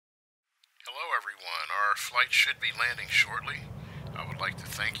Hello everyone, our flight should be landing shortly. I would like to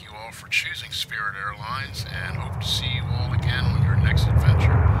thank you all for choosing Spirit Airlines and hope to see you all again on your next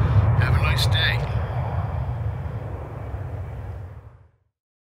adventure. Have a nice day.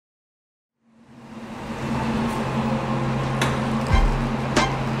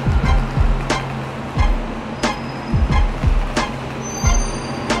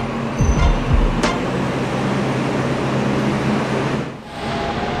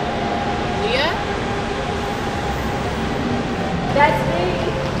 That's me.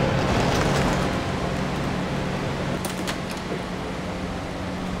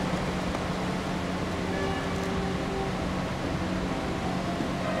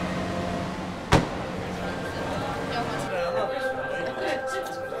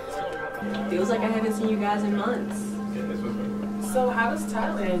 Feels like I haven't seen you guys in months. So how was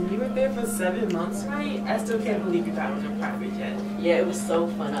Thailand? You were there for 7 months, right? I still can't believe you got on a private jet. Yeah, it was so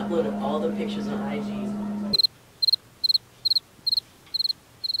fun. I uploaded all the pictures on IG.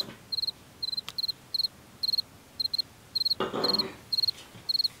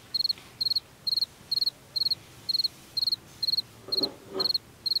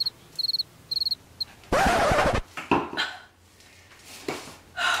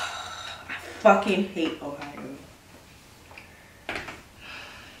 Fucking hate Ohio.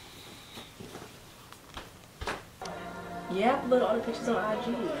 Yeah, I uploaded all the pictures on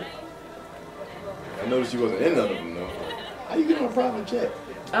IG. I noticed you wasn't in none of them though. How you get on a private jet?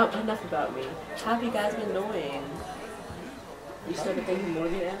 Oh, enough about me. How have you guys been doing? You still been thinking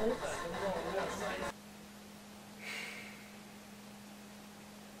Morgan, Alex?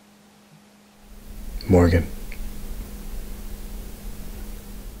 Morgan.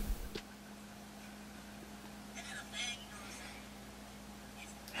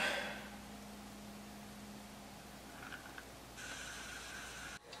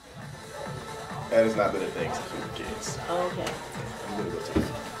 That has not been a thing since we were kids. Oh, okay. I'm gonna go take it.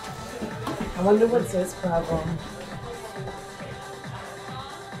 I wonder what's his problem.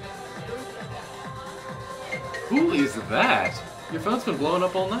 Who is that? Your phone's been blowing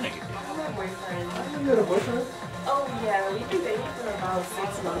up all night. My boyfriend. You got a boyfriend? Oh yeah, we've been dating for about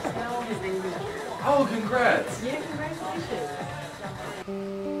 6 months now. His name is Drew. Oh, congrats! Yeah, congratulations.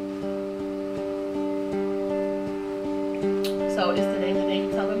 So is today the day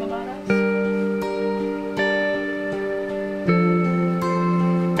you tell them about us?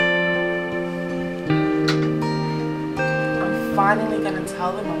 I'm finally gonna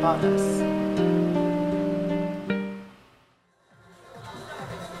tell them about us.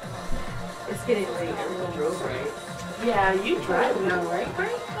 It's getting late. Everyone drove, right? Yeah, you drive now, right,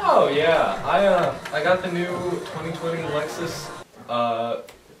 Frank? Oh yeah, I got the new 2020 Lexus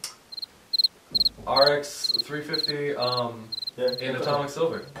RX 350 in atomic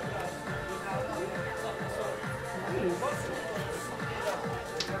silver.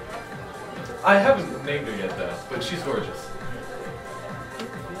 I haven't named her yet though, but she's gorgeous.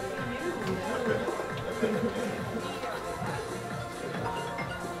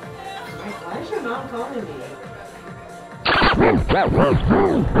 Why is your mom calling me?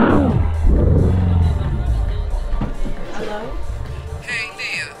 Hello? Hey,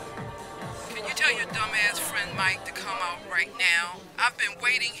 Leah. Can you tell your dumbass friend Mike to come out right now? I've been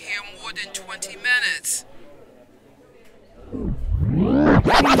waiting here more than 20 minutes.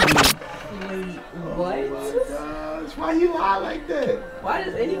 Wait, what? Oh gosh, why you lie like that? Why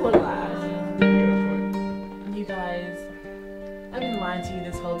does anyone lie? You guys, I've been lying to you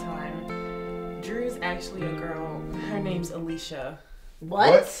this whole time. Drew is actually a girl. Her name's Alicia.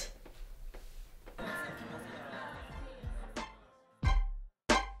 What?